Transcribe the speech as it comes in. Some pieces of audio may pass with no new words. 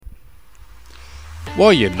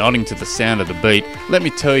While you're nodding to the sound of the beat, let me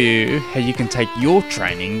tell you how you can take your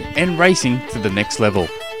training and racing to the next level.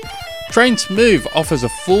 Train Smooth offers a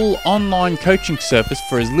full online coaching service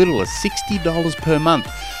for as little as $60 per month.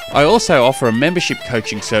 I also offer a membership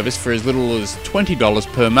coaching service for as little as $20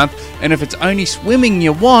 per month, and if it's only swimming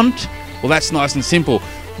you want, well, that's nice and simple.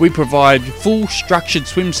 We provide full structured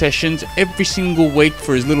swim sessions every single week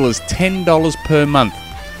for as little as $10 per month.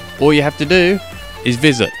 All you have to do is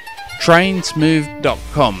visit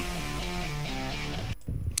trainsmooth.com.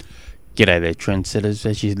 G'day there, trendsetters,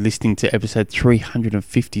 as you're listening to episode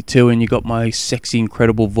 352 and you got my sexy,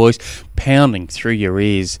 incredible voice pounding through your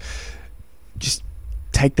ears. Just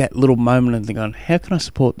take that little moment and think on, how can I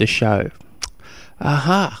support this show?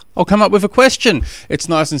 Aha, I'll come up with a question. It's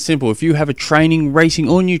nice and simple. If you have a training, racing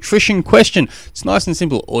or nutrition question, it's nice and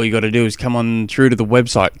simple. All you got to do is come on through to the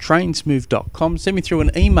website, trainsmooth.com. Send me through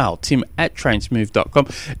an email, tim@trainsmooth.com.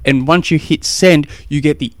 And once you hit send, you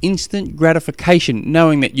get the instant gratification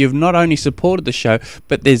knowing that you've not only supported the show,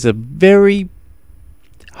 but there's a very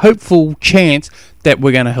hopeful chance that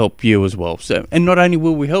we're going to help you as well. So, and not only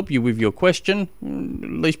will we help you with your question,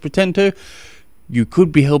 at least pretend to, you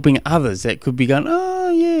could be helping others that could be going, oh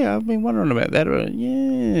yeah, I've been wondering about that. Or,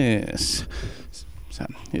 yes. So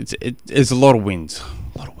it's a lot of wins.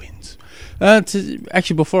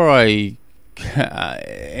 Actually, before I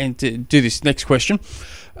do this next question,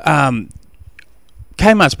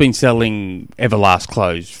 Kmart's been selling Everlast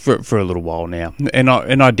clothes for a little while now, and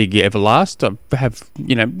I dig Everlast. I have,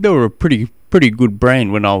 they were a pretty good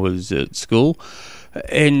brand when I was at school,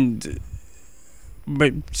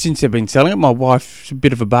 But since they've been selling it, my wife's a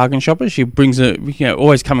bit of a bargain shopper. She brings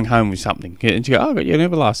always coming home with something. And she goes, oh, I got you an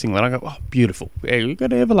Everlast singlet. I go, oh, beautiful. Yeah, you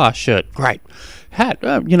got an Everlast shirt. Great. Hat.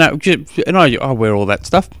 And I wear all that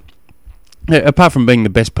stuff. Apart from being the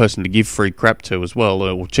best person to give free crap to as well,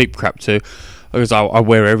 or cheap crap to, because I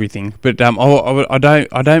wear everything. But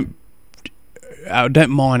I don't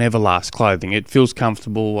mind Everlast clothing. It feels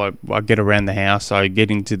comfortable. I get around the house. I get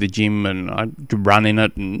into the gym and I run in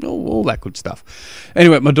it and all that good stuff.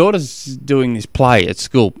 Anyway, my daughter's doing this play at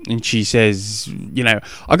school and she says,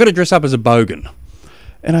 I got to dress up as a bogan.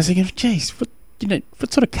 And I was thinking, geez, what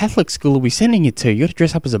sort of Catholic school are we sending you to? You got to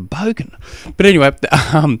dress up as a bogan. But anyway,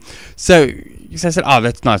 so I said, oh,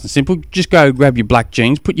 that's nice and simple. Just go grab your black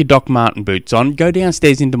jeans, put your Doc Marten boots on, go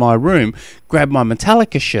downstairs into my room, grab my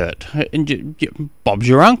Metallica shirt, and Bob's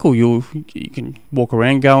your uncle. You can walk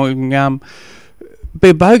around going, be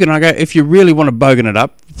a bogan. I go, if you really want to bogan it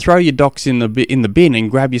up, throw your Docs in the bin and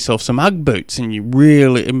grab yourself some Ugg boots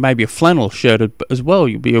and maybe a flannel shirt as well.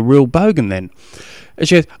 You'll be a real bogan then. And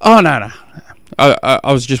she goes, oh, no.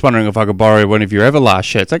 I was just wondering if I could borrow one of your Everlast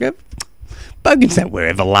shirts. I go, bogans don't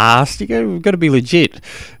wear Everlast. You've got to be legit.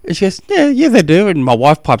 And she goes, yeah, they do. And my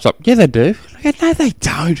wife pipes up, yeah, they do. I go, no, they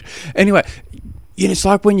don't. Anyway, it's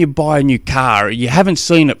like when you buy a new car, you haven't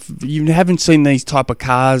seen these type of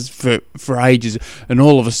cars for ages, and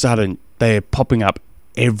all of a sudden they're popping up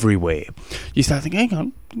everywhere. You start thinking, hang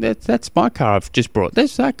on, that's my car I've just brought.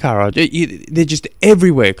 That's that car. They're just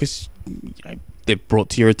everywhere because they're brought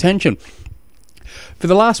to your attention. For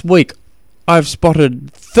the last week, I've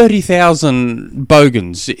spotted 30,000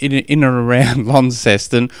 bogans in and around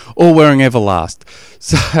Launceston, all wearing Everlast.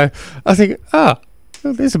 So I think,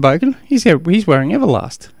 there's a bogan. He's wearing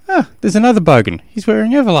Everlast. There's another bogan. He's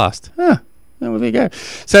wearing Everlast. Well, there you go.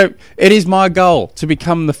 So it is my goal to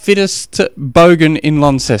become the fittest bogan in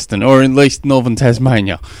Launceston, or at least northern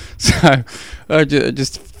Tasmania. So I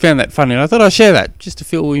just found that funny, and I thought I'd share that just to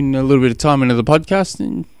fill in a little bit of time into the podcast.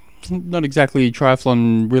 And not exactly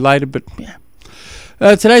triathlon related, but yeah.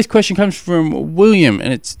 Today's question comes from William,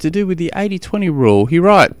 and it's to do with the 80-20 rule. He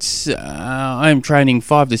writes, I am training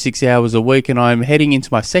 5 to 6 hours a week, and I'm heading into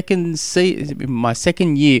my second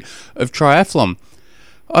year of triathlon.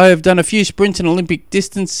 I have done a few sprint and Olympic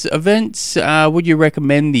distance events. Would you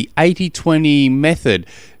recommend the 80-20 method?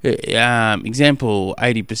 Example,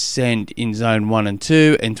 80% in zone 1 and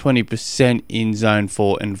 2 and 20% in zone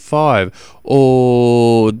 4 and 5.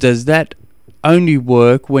 Or does that only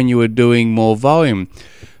work when you are doing more volume?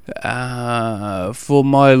 For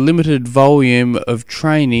my limited volume of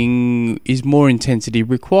training, is more intensity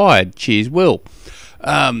required? Cheers, Will.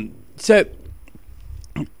 I'm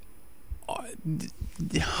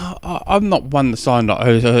not one that signed off.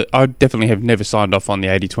 I definitely have never signed off on the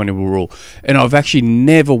 80-20 rule, and I've actually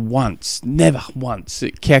never once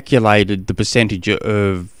calculated the percentage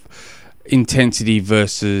of intensity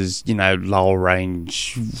versus lower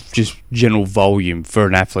range, just general volume for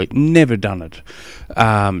an athlete. Never done it.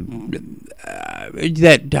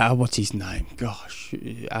 What's his name? Gosh,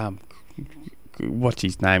 what's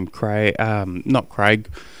his name? Craig, not Craig.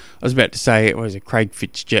 I was about to say, was it Craig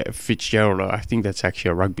Fitzgerald? I think that's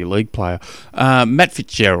actually a rugby league player. Matt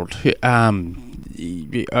Fitzgerald.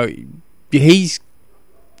 He's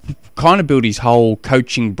kind of built his whole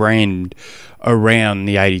coaching brand around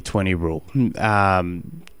the 80-20 rule.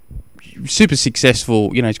 Super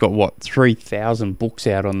successful. He's got 3,000 books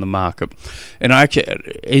out on the market, and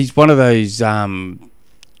he's one of those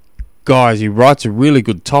guys who writes a really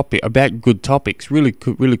good topic about good topics. Really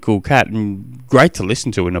cool cat, and great to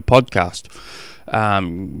listen to in a podcast.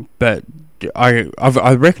 But I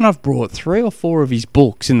reckon I've brought 3 or 4 of his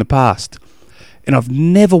books in the past, and I've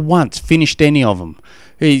never once finished any of them.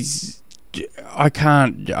 He's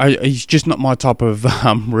just not my type of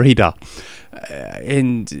reader.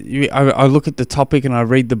 And I look at the topic and I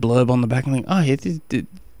read the blurb on the back and think, oh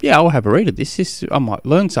yeah, I'll have a read of this. I might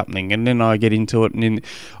learn something, and then I get into it. And then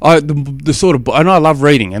the sort of, and I love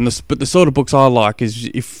reading, but the sort of books I like is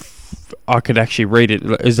if I could actually read it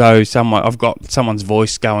as though I've got someone's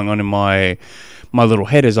voice going on in my little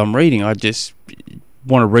head as I'm reading. I just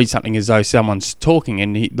want to read something as though someone's talking,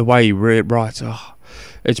 and the way he writes,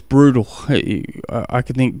 it's brutal. I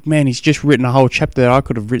could think, man, he's just written a whole chapter that I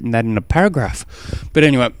could have written that in a paragraph. But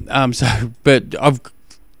anyway, but I've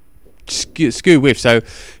skew whiff. So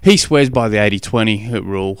he swears by the 80-20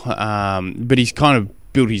 rule, but he's kind of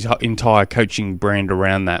built his entire coaching brand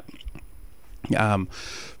around that.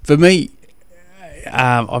 For me,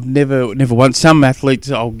 I've never once. Some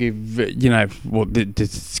athletes I'll give,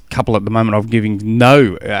 there's a couple at the moment I'm giving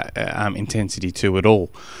no intensity to at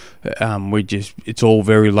all. It's all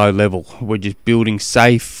very low level. We're just building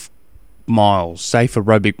safe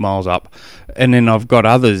aerobic miles up. And then I've got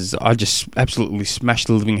others I just absolutely smash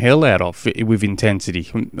the living hell out of with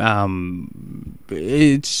intensity.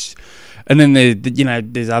 And then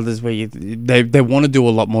there's others where they want to do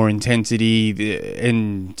a lot more intensity,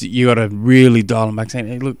 and you got to really dial them back, saying,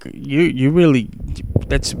 hey, look, you really,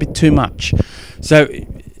 that's a bit too much. So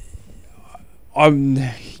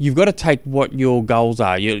you've got to take what your goals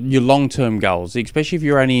are, your long-term goals, especially if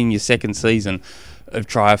you're only in your second season of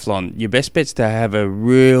triathlon. Your best bet's to have a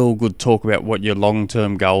real good talk about what your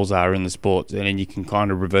long-term goals are in the sport, and then you can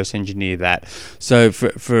kind of reverse engineer that. So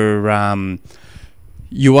for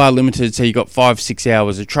you are limited, so you got 5-6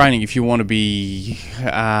 hours of training if you want to be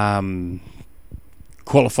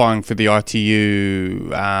qualifying for the ITU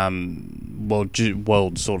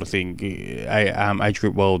world sort of thing, age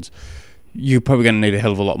group worlds. You're probably going to need a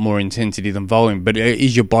hell of a lot more intensity than volume. But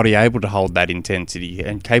is your body able to hold that intensity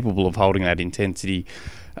and capable of holding that intensity?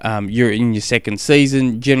 You're in your second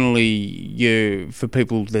season. Generally, for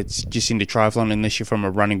people that's just into triathlon, unless you're from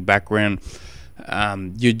a running background,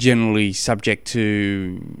 you're generally subject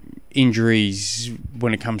to injuries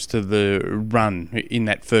when it comes to the run in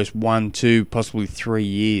that first 1, 2, possibly 3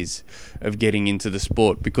 years of getting into the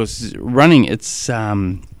sport, because running, it's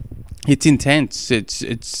intense.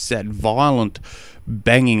 It's that violent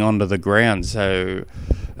banging onto the ground. So,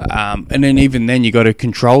 and then even then, you got to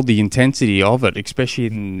control the intensity of it, especially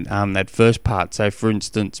in that first part. So, for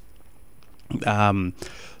instance,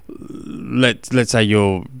 let's say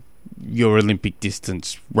your Olympic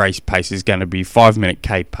distance race pace is going to be 5-minute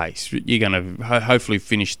K pace. You're going to hopefully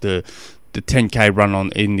finish the 10K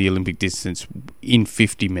run in the Olympic distance in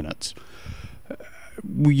 50 minutes.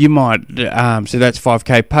 You might, so that's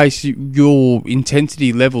 5K pace. Your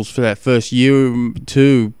intensity levels for that first year or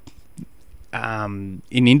two in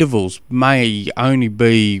intervals may only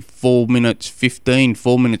be 4 minutes 15,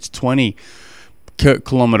 4 minutes 20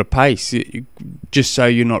 kilometre pace, just so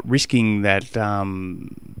you're not risking that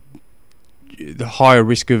the higher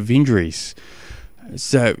risk of injuries.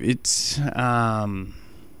 So it's a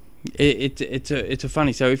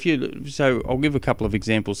funny. So I'll give a couple of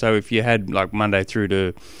examples. So if you had like Monday through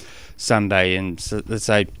to Sunday, and so let's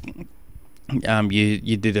say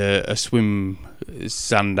you did a swim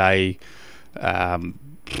Sunday, a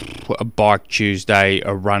bike Tuesday,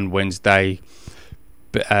 a run Wednesday,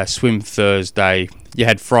 swim Thursday. You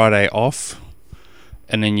had Friday off,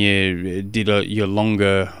 and then you did your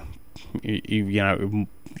longer.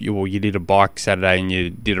 You did a bike Saturday and you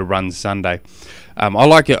did a run Sunday. I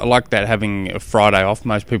like it. I like that, having a Friday off.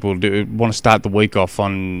 Most people want to start the week off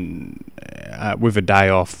with a day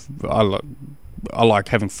off. I like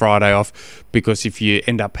having Friday off, because if you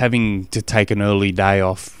end up having to take an early day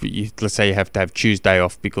off, let's say you have to have Tuesday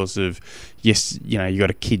off because of you got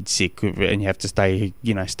a kid sick and you have to stay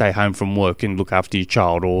home from work and look after your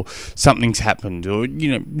child, or something's happened, or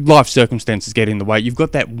life circumstances get in the way. You've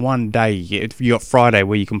got that one day. You got Friday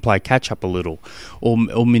where you can play catch up a little, or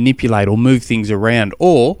manipulate or move things around,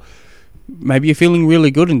 or maybe you're feeling really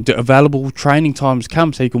good and available training times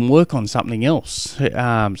come so you can work on something else. So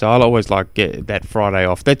I'll always like get that Friday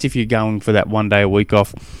off. That's if you're going for that 1 day a week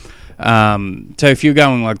off. So if you're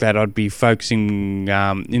going like that, I'd be focusing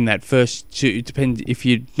in that first two. It depends if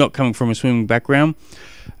you're not coming from a swimming background.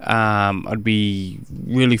 I'd be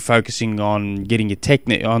really focusing on getting your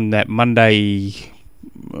technique on that Monday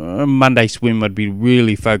swim. I'd be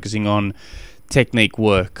really focusing on technique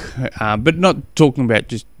work, but not talking about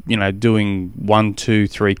just doing 1, 2,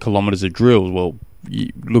 3 kilometers of drills. Well,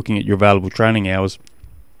 looking at your available training hours,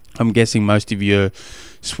 I'm guessing most of your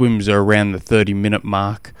swims are around the 30-minute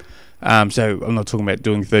mark. So I'm not talking about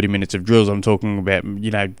doing 30 minutes of drills. I'm talking about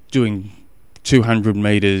doing 200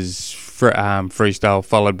 meters freestyle,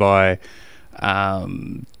 followed by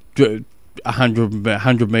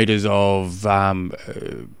 100 meters of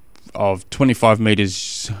 25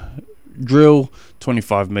 meters drill,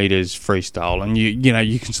 25 meters freestyle, and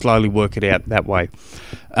you can slowly work it out that way.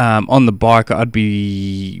 On the bike, I'd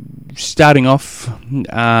be starting off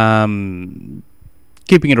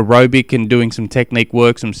keeping it aerobic and doing some technique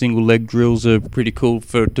work. Some single leg drills are pretty cool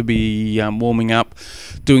to be warming up.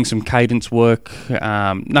 Doing some cadence work,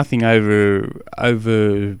 nothing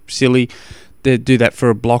over silly. They do that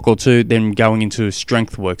for a block or two, then going into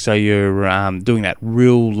strength work. So you're doing that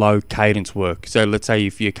real low cadence work. So let's say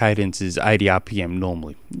if your cadence is 80 RPM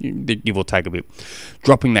normally, give or take a bit,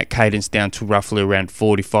 dropping that cadence down to roughly around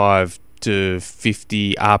 45 to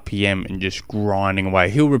 50 RPM and just grinding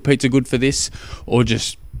away. Heel repeats are good for this, or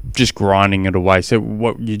just grinding it away. So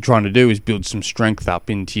what you're trying to do is build some strength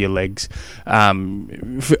up into your legs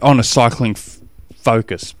on a cycling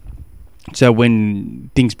focus. So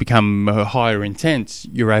when things become higher intense,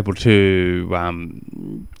 you're able to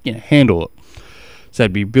handle it. So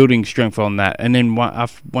it'd be building strength on that, and then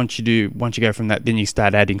once you go from that, then you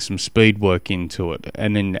start adding some speed work into it,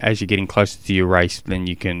 and then as you're getting closer to your race, then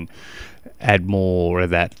you can add more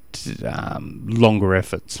of that longer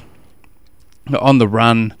efforts. On the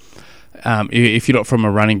run, if you're not from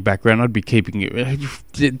a running background, I'd be keeping it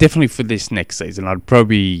definitely for this next season. I'd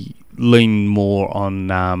probably lean more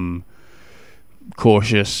on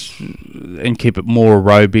cautious and keep it more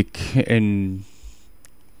aerobic and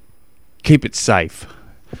keep it safe,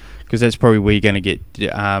 because that's probably where you're going to get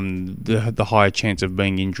the higher chance of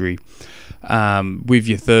being injury. With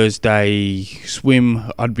your Thursday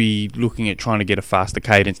swim, I'd be looking at trying to get a faster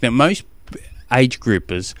cadence. Now, most age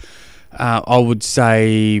groupers, I would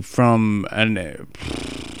say from I'd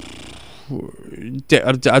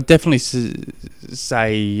definitely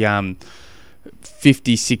say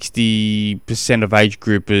 50-60% of age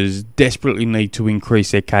groupers desperately need to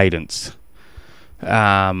increase their cadence.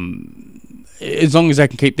 As long as they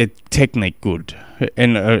can keep their technique good,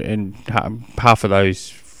 and half of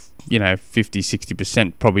those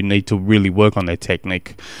 50-60% probably need to really work on their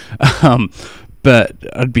technique. But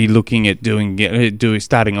I'd be looking at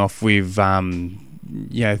starting off with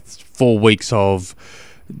 4 weeks of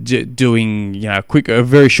doing a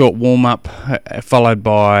very short warm up, followed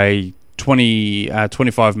by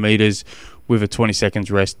 25 meters with a 20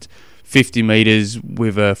 seconds rest, 50 meters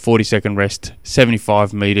with a 40 second rest,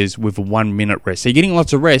 75 meters with a 1 minute rest. So you're getting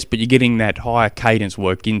lots of rest, but you're getting that higher cadence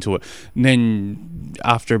work into it. And then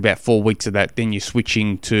after about 4 weeks of that, then you're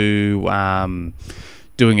switching to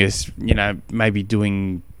doing maybe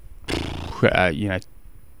doing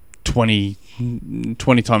 20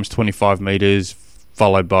 times 25 meters,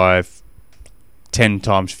 followed by 10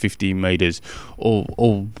 times 50 meters,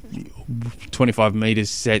 all 25 meters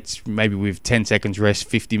sets, maybe with 10 seconds rest,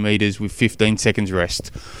 50 meters with 15 seconds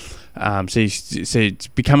rest. So it's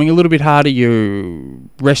becoming a little bit harder. Your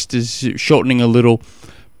rest is shortening a little,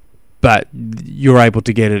 but you're able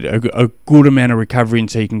to get a good amount of recovery,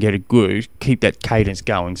 and so you can keep that cadence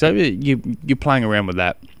going. So you're playing around with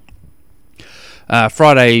that.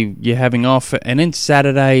 Friday you're having off, and then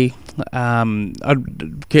Saturday,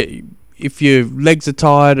 if your legs are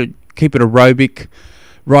tired, keep it aerobic.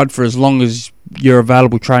 Ride for as long as your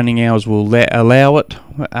available training hours will allow it.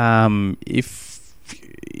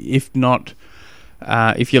 If not,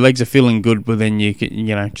 if your legs are feeling good, well then you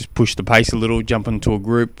can just push the pace a little, jump into a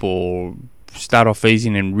group, or start off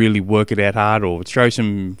easy and really work it out hard, or throw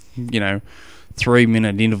some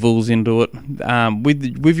 3-minute intervals into it.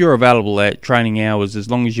 With your available training hours,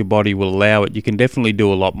 as long as your body will allow it, you can definitely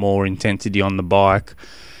do a lot more intensity on the bike.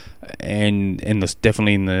 And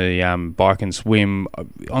definitely in the bike and swim.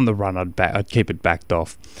 On the run, I'd keep it backed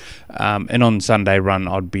off, and on Sunday run,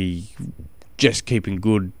 I'd be just keeping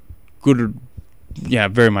good,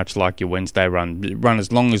 very much like your Wednesday run. Run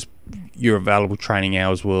as long as your available training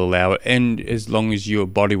hours will allow it, and as long as your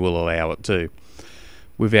body will allow it too.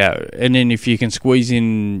 and then if you can squeeze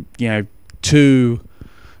in, 2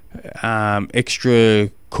 extra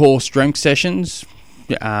core strength sessions,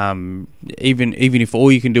 even if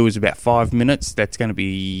all you can do is about 5 minutes, that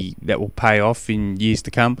will pay off in years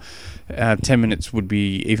to come. 10 minutes would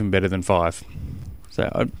be even better than 5. So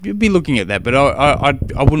I'd be looking at that, but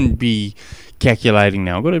I wouldn't be calculating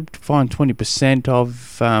now. I've got to find 20%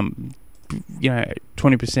 of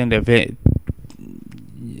 20%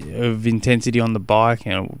 of intensity on the bike.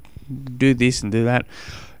 Do this and do that.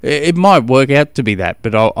 It might work out to be that,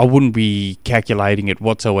 but I wouldn't be calculating it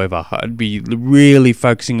whatsoever. I'd be really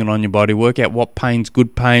focusing on your body, work out what pain's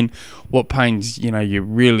good pain, what pains you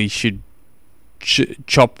really should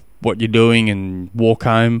chop what you're doing and walk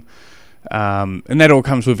home. And that all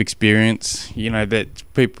comes with experience. That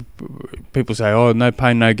people say, "Oh, no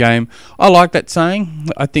pain, no game." I like that saying.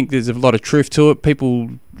 I think there's a lot of truth to it. People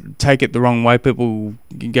take it the wrong way. People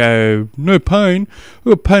go, "No pain, I've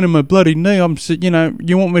got pain in my bloody knee.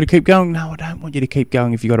 You want me to keep going?" No, I don't want you to keep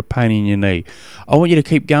going if you've got a pain in your knee. I want you to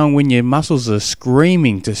keep going when your muscles are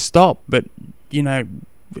screaming to stop. But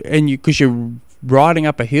because you're riding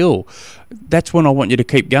up a hill, that's when I want you to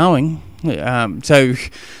keep going. So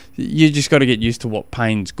you just got to get used to what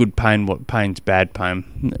pain's good pain, what pain's bad pain,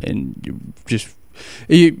 and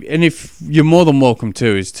if you're more than welcome to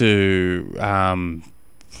is to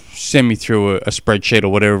send me through a spreadsheet or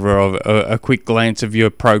whatever of a quick glance of your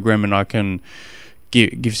program, and I can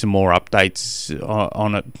give some more updates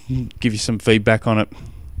on it, give you some feedback on it.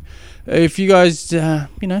 If you guys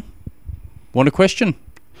want a question,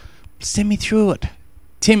 send me through it.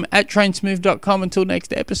 Tim@trainsmooth.com. Until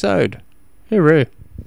next episode. Hooroo.